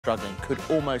struggling, could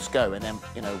almost go, and then,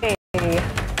 you know...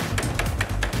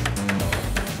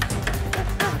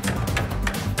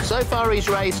 So far, he's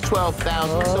raised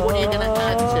 12,000, so what are you going to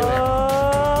add to it?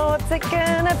 What's it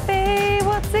gonna be?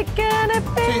 What's it gonna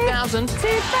be? 2,000.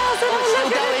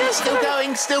 2,000.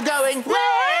 Still going.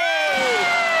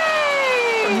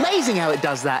 Amazing how it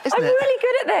does that, isn't it? I'm really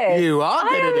good at this. You are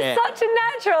good at it. I am such a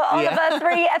natural. Oliver,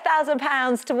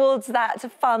 £1,000 towards that to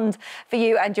fund for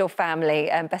you and your family.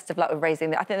 Best of luck with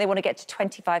raising that. I think they want to get to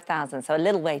 25,000, so a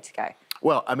little way to go.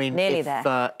 Well, I mean, Nearly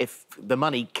there. If the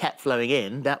money kept flowing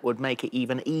in, that would make it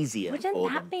even easier Wouldn't for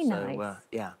that them. be nice? So,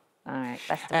 yeah. All right,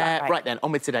 best of luck. Right then,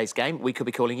 on with today's game. We could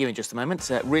be calling you in just a moment.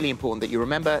 It's really important that you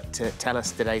remember to tell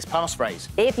us today's passphrase.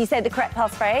 If you say the correct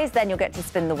passphrase, then you'll get to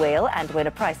spin the wheel and win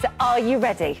a prize. So are you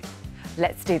ready?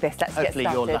 Let's do this. Let's get started. Hopefully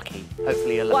you're lucky.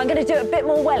 Hopefully you're lucky. Well, I'm going to do it a bit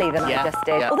more welly than I just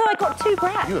did. Yeah. Although I got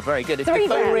 £2,000. You were very good. If 3 your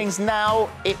phone grand. rings now,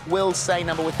 it will say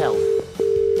number withheld.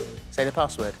 Say the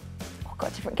password. Oh, I've got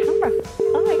a different camera.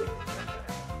 Hi.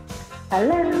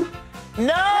 Hello.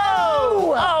 No!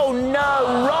 Oh,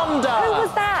 no, Rhonda! Who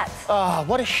was that? Oh,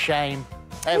 what a shame.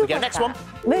 There we go. Next one.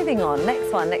 Moving on.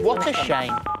 Next one. What a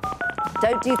shame.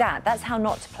 Don't do that. That's how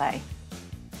not to play.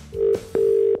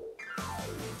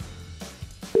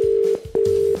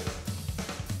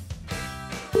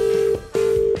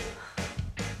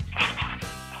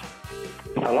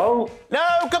 Hello?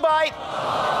 No, goodbye.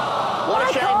 What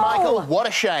a shame, Michael. What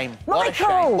a shame. What a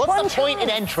shame. What's the point in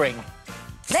entering?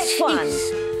 Next one.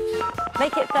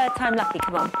 Make it third time lucky.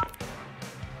 Come on.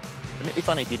 Wouldn't it be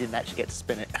funny if you didn't actually get to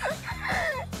spin it?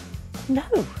 No,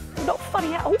 not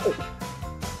funny at all.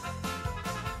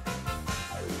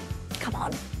 Come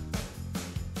on.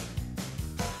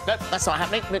 No, that's not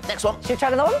happening. Next one. Should we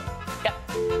try another one? Yep.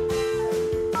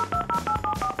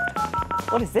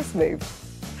 What is this move?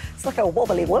 It's like a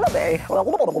wobbly Willoughby.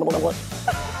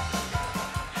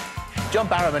 John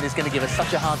Barrowman is going to give us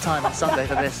such a hard time on Sunday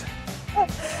for this.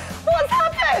 What's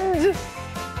happened?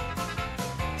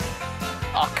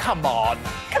 Oh, come on.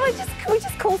 Can we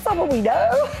just call someone we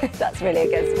know? That's really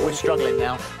against the We're struggling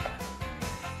now.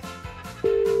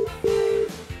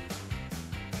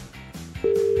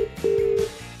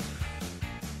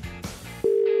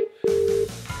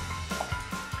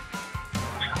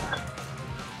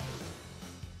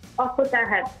 Off with their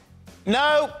head.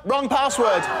 No, wrong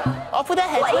password. Off with their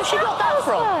heads. Where's she got that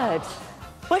from?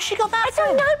 Where's she got that from? I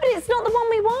don't know, but it's not the one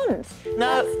we want.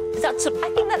 No, that's a... I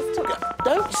think that's...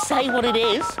 Don't say what it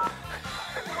is.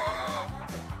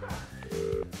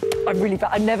 I'm really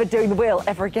bad. I'm never doing the wheel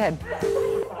ever again.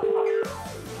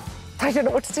 I don't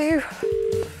know what to do.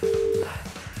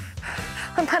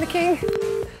 I'm panicking.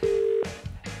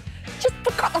 Just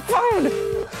pick up the phone,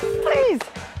 please.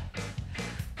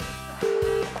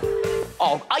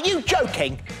 Oh, are you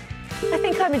joking? I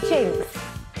think I'm a jinx.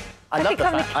 I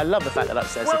love the fact that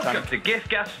upstairs they're trying Welcome to Gift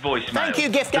Gaff's voicemail. Thank you,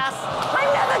 Gift Gaff.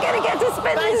 I'm never going to get to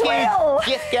spin this wheel.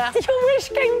 Gift Gaff. Your wish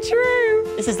came true.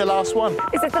 This is the last one.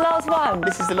 Is it the last one?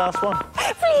 This is the last one.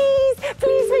 Please,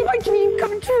 please make my dream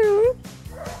come true.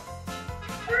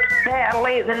 Better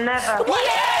late than never.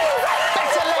 Yes!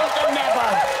 Better late than never.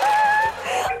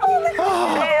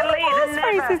 Oh, Better late than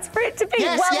never. it's for it to be.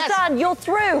 Yes, well yes. done, you're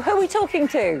through. Who are we talking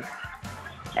to?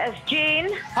 It's Jane.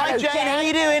 Hi, Jane. How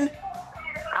you doing?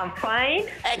 I'm fine.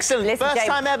 Excellent. Listen, First Jane.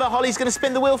 time ever. Holly's going to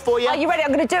spin the wheel for you. Are you ready?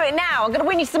 I'm going to do it now. I'm going to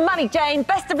win you some money, Jane.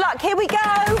 Best of luck. Here we go.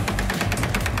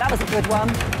 That was a good one.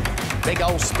 Big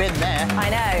old spin there. I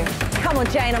know. Come on,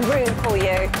 Jane. I'm rooting for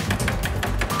you.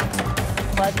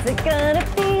 What's it gonna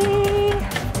be?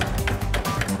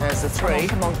 There's the 3.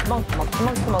 Come on, come on, come on, come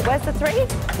on, come on. Where's the 3?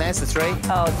 There's the 3.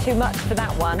 Oh, too much for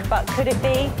that one. But could it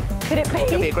be? Could it be?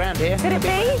 Could be a grand here. Could it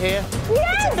be? Here.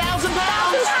 Yes! It's £1,000.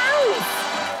 £1,000.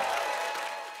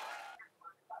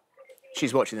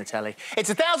 She's watching the telly. It's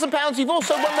 £1,000. You've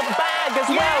also won the bag as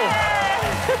well.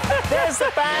 There's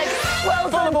the bag. Well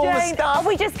full of all done, the Jane. stuff. Are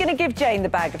we just going to give Jane the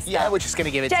bag of stuff? Yeah, we're just going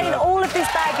to give it to Jane, her. all of this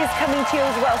bag is coming to you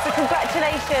as well, so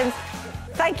congratulations.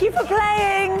 Thank you for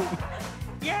playing.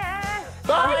 Yeah.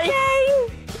 Bye. Bye, Jane.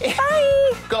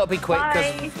 Bye. Got to be quick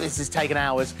Bye. because this is taking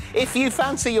hours. If you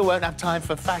fancy you won't have time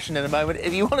for fashion in a moment,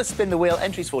 if you want to spin the wheel,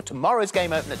 entries for tomorrow's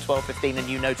game open at 12:15 and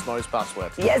you know tomorrow's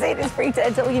password. Yes, it is free to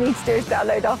enter. All you need to do is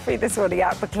download our free This Morning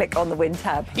app and click on the Win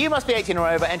tab. You must be 18 or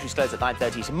over. Entries close at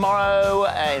 9:30 tomorrow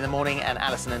in the morning, and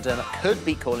Alison and Dermot could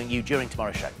be calling you during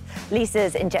tomorrow's show.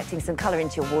 Lisa's injecting some colour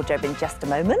into your wardrobe in just a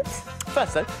moment.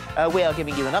 First, though, we are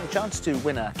giving you another chance to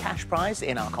win a cash prize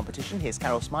in our competition. Here's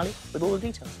Carol Smiley with all the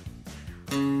details.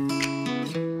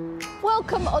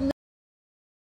 Welcome on